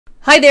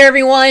Hi there,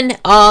 everyone.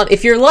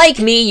 If you're like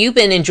me, you've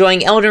been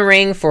enjoying Elden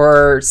Ring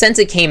since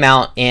it came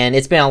out, and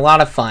it's been a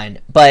lot of fun.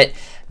 But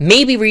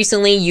maybe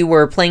recently you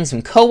were playing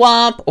some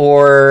co-op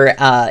or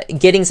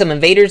getting some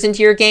invaders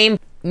into your game.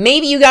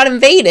 Maybe you got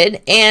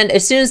invaded, and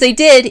as soon as they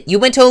did, you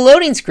went to a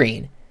loading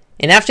screen.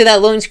 And after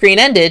that loading screen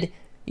ended,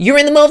 you're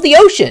in the middle of the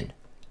ocean,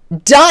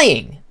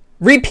 dying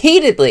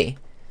repeatedly.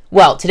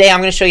 Well, today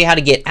I'm going to show you how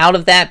to get out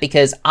of that,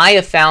 because I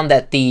have found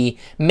that the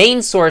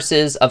main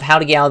sources of how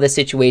to get out of this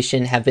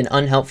situation have been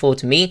unhelpful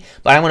to me,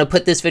 but I want to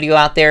put this video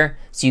out there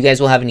so you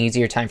guys will have an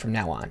easier time from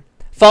now on.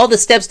 Follow the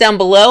steps down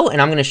below, and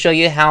I'm going to show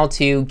you how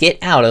to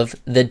get out of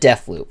the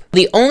death loop.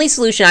 The only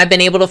solution I've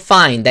been able to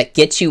find that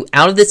gets you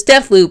out of this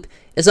death loop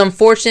is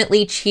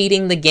unfortunately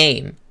cheating the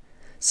game.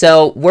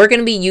 So we're going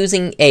to be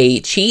using a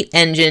cheat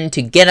engine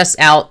to get us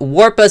out,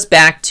 warp us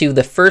back to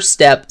the first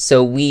step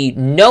so we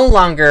no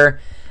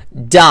longer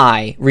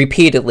die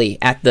repeatedly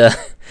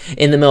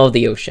in the middle of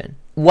the ocean.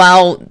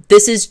 While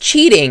this is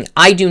cheating,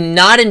 I do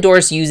not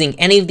endorse using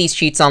any of these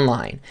cheats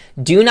online.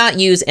 Do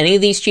not use any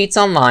of these cheats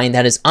online.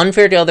 That is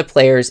unfair to other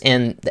players,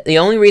 and the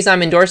only reason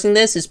I'm endorsing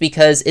this is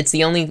because it's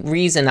the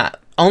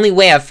only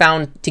way I've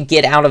found to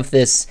get out of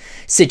this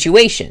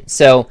situation.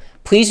 So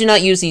please do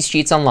not use these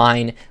cheats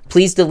online.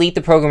 Please delete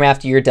the program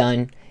after you're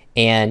done,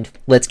 and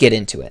let's get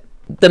into it.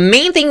 The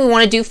main thing we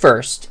want to do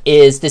first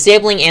is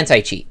disabling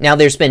anti-cheat. Now,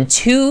 there's been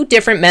two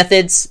different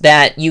methods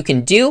that you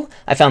can do.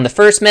 I found the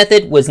first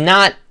method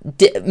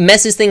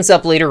messes things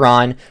up later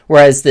on,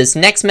 whereas this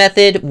next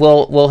method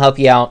will help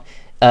you out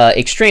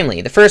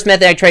extremely. The first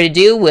method I tried to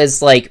do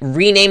was like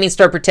renaming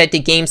start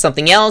protected game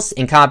something else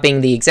and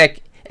copying the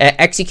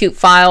execute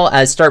file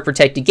as start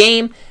protected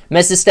game.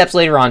 Messes steps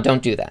later on.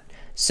 Don't do that.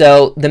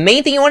 So the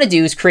main thing you want to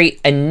do is create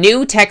a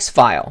new text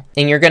file,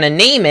 and you're going to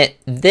name it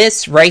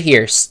this right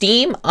here,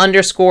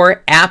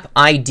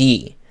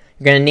 steam_app_ID.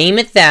 You're going to name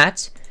it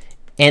that,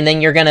 and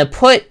then you're going to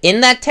put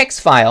in that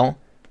text file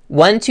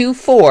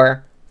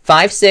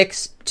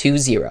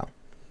 1245620.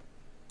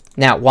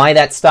 Now, why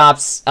that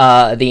stops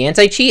the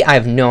anti-cheat, I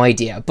have no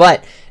idea.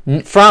 But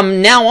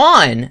from now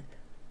on,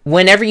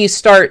 whenever you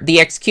start the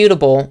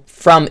executable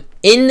from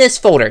in this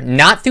folder,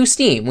 not through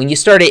Steam, when you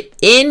start it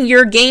in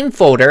your game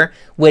folder,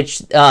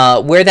 which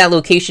where that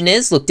location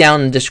is, look down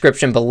in the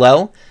description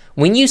below.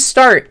 When you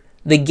start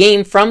the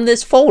game from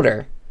this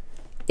folder,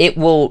 it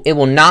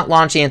will not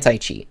launch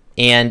anti-cheat,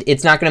 and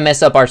it's not going to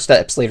mess up our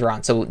steps later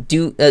on. So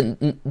do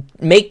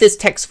make this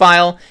text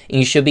file, and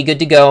you should be good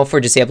to go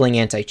for disabling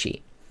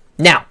anti-cheat.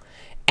 Now,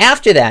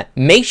 after that,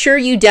 make sure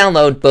you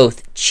download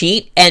both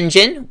Cheat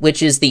Engine,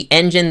 which is the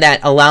engine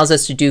that allows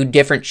us to do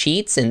different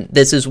cheats, and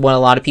this is what a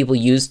lot of people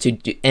use to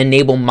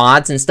enable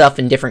mods and stuff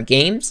in different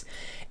games.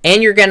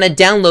 And you're going to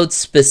download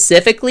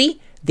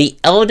specifically the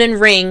Elden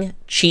Ring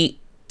Cheat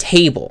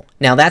Table.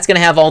 Now, that's going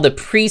to have all the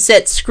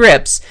preset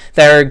scripts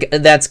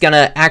that's going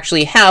to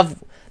actually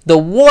have the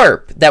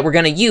warp that we're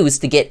going to use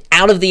to get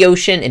out of the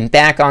ocean and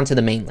back onto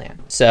the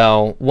mainland.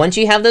 So once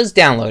you have those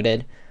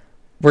downloaded,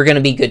 we're going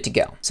to be good to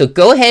go. So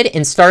go ahead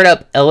and start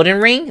up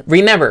Elden Ring.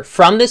 Remember,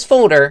 from this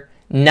folder,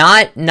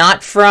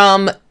 not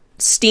from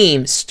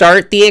Steam.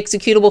 Start the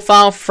executable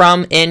file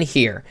from in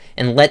here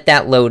and let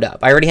that load up.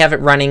 I already have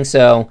it running,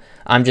 so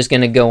I'm just going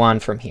to go on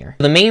from here.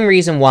 The main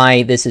reason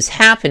why this is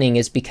happening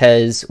is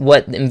because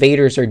what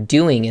invaders are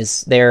doing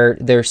is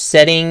they're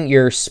setting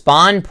your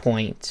spawn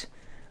point.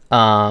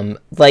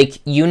 Like,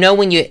 you know,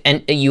 when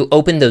you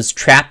open those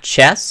trapped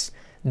chests,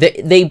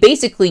 they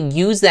basically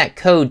use that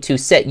code to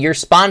set your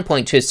spawn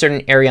point to a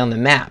certain area on the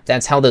map.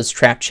 That's how those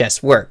trap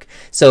chests work.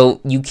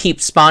 So you keep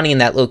spawning in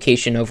that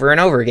location over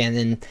and over again.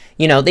 And,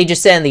 you know, they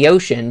just set in the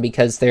ocean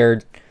because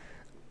they're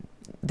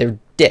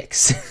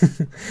dicks.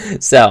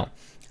 So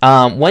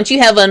once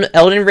you have an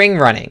Elden Ring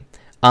running,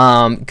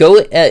 go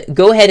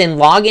ahead and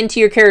log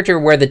into your character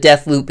where the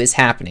death loop is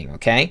happening,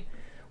 okay?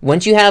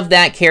 Once you have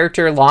that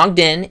character logged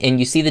in and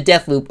you see the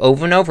death loop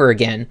over and over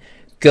again,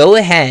 go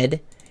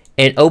ahead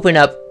and open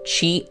up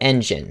Cheat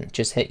Engine.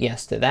 Just hit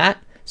yes to that.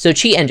 So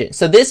Cheat Engine.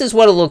 So this is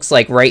what it looks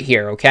like right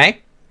here,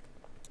 okay?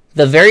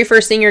 The very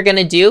first thing you're going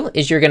to do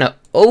is you're going to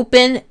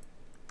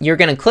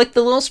click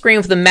the little screen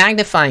with the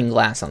magnifying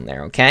glass on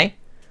there, okay?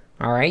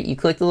 All right, you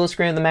click the little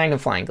screen with the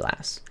magnifying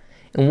glass.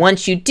 And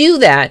once you do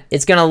that,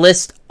 it's going to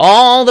list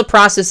all the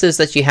processes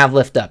that you have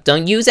left up.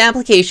 Don't use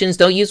applications,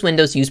 don't use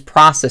Windows, use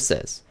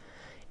processes.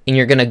 And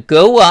you're going to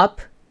go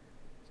up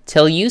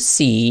till you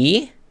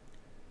see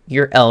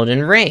your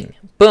Elden Ring.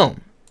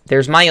 Boom.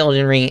 There's my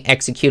Elden Ring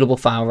executable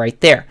file right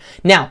there.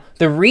 Now,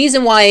 the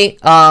reason why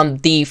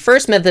the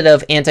first method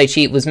of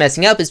anti-cheat was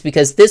messing up is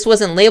because this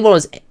wasn't labeled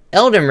as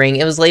Elden Ring.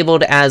 It was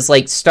labeled as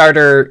like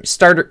start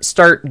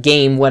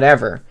game,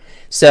 whatever.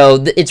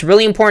 So it's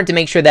really important to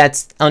make sure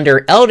that's under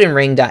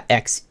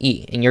eldenring.exe,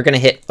 and you're going to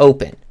hit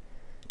open.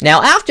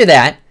 Now, after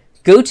that,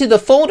 go to the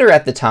folder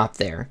at the top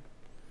there.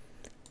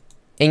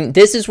 And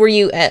this is where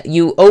you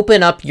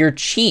open up your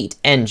cheat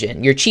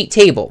engine, your cheat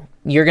table.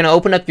 You're going to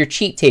open up your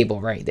cheat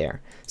table right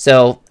there.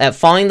 So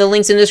following the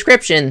links in the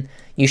description,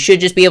 You should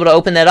just be able to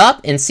open that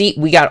up and see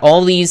we got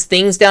all these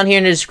things down here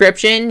in the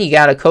description. You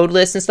got a code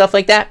list and stuff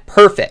like that.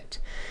 Perfect.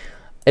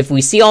 If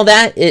we see all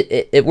that,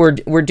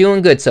 we're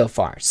doing good so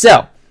far.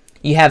 So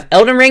you have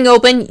Elden Ring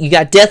open. You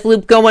got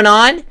Deathloop going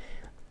on.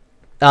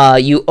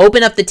 You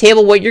open up the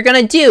table. What you're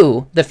going to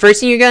do, the first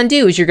thing you're going to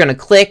do is you're going to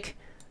click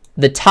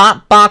the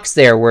top box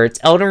there where it's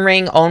Elden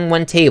Ring on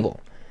one table.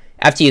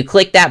 After you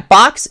click that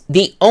box,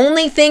 the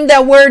only thing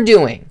that we're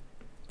doing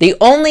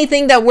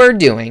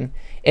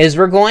is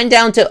we're going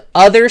down to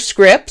other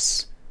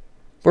scripts.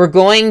 We're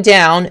going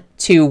down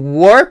to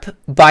warp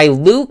by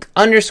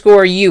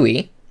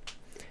Luke_UE.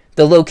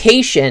 The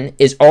location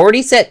is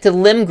already set to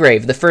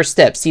Limgrave, the first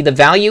step. See, the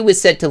value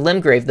is set to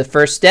Limgrave, the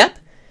first step.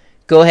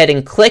 Go ahead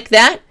and click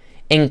that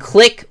and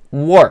click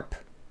warp.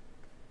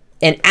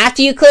 And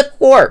after you click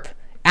warp,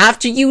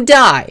 after you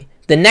die,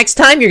 the next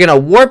time you're going to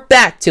warp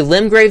back to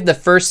Limgrave, the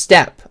first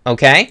step,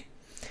 okay?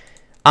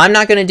 I'm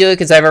not going to do it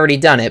because I've already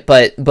done it,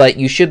 but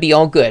you should be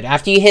all good.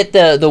 After you hit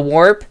the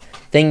warp,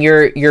 then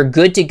you're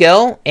good to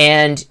go,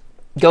 and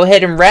go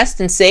ahead and rest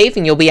and save,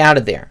 and you'll be out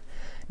of there.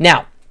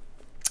 Now,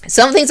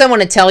 some things I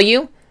want to tell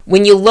you.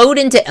 When you load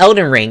into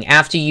Elden Ring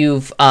after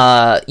you've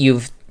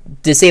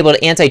disabled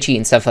anti-cheat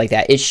and stuff like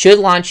that, it should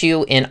launch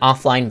you in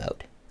offline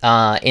mode.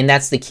 And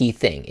that's the key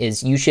thing,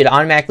 is you should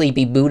automatically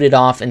be booted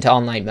off into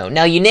online mode.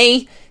 Now, you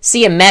may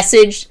see a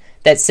message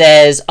that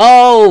says,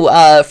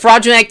 oh,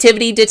 fraudulent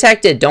activity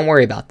detected. Don't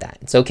worry about that.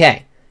 It's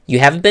okay. You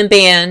haven't been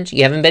banned.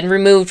 You haven't been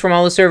removed from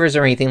all the servers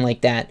or anything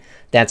like that.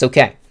 That's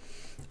okay.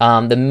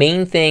 The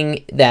main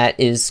thing that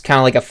is kind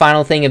of like a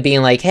final thing of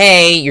being like,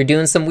 hey, you're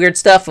doing some weird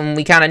stuff and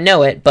we kind of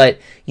know it, but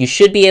you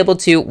should be able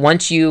to,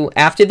 once you,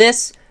 after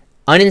this,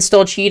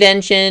 uninstall cheat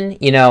engine,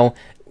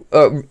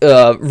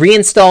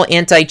 reinstall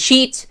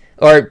anti-cheat,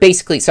 or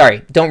basically,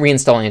 sorry, don't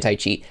reinstall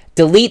anti-cheat.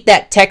 Delete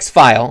that text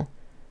file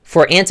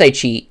for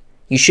anti-cheat.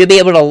 You should be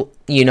able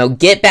to,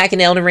 get back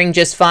in Elden Ring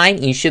just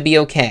fine. You should be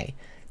okay.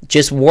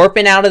 Just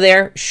warping out of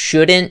there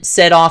shouldn't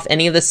set off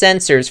any of the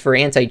sensors for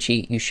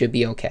anti-cheat. You should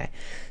be okay.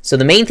 So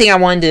the main thing I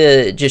wanted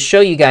to just show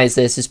you guys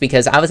this is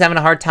because I was having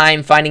a hard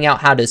time finding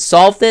out how to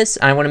solve this.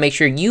 And I want to make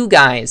sure you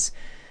guys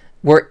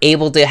were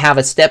able to have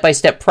a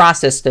step-by-step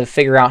process to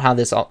figure out how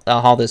this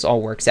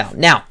all works out.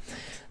 Now,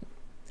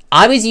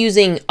 I was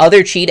using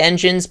other cheat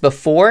engines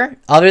before,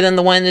 other than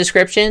the one in the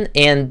description,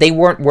 and they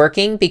weren't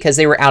working because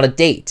they were out of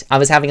date. I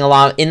was having a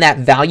lot in that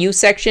value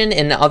section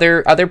and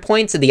other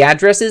points of the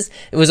addresses,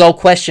 it was all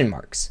question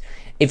marks.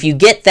 If you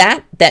get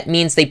that, that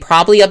means they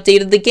probably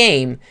updated the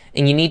game,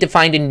 and you need to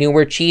find a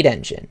newer cheat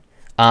engine.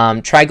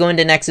 Try going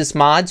to Nexus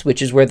Mods,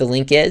 which is where the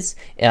link is.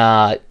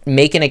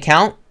 Make an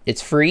account.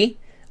 It's free,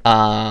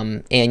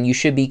 and you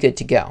should be good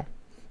to go.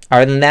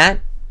 Other than that,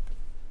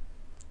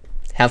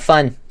 have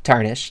fun,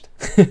 Tarnished.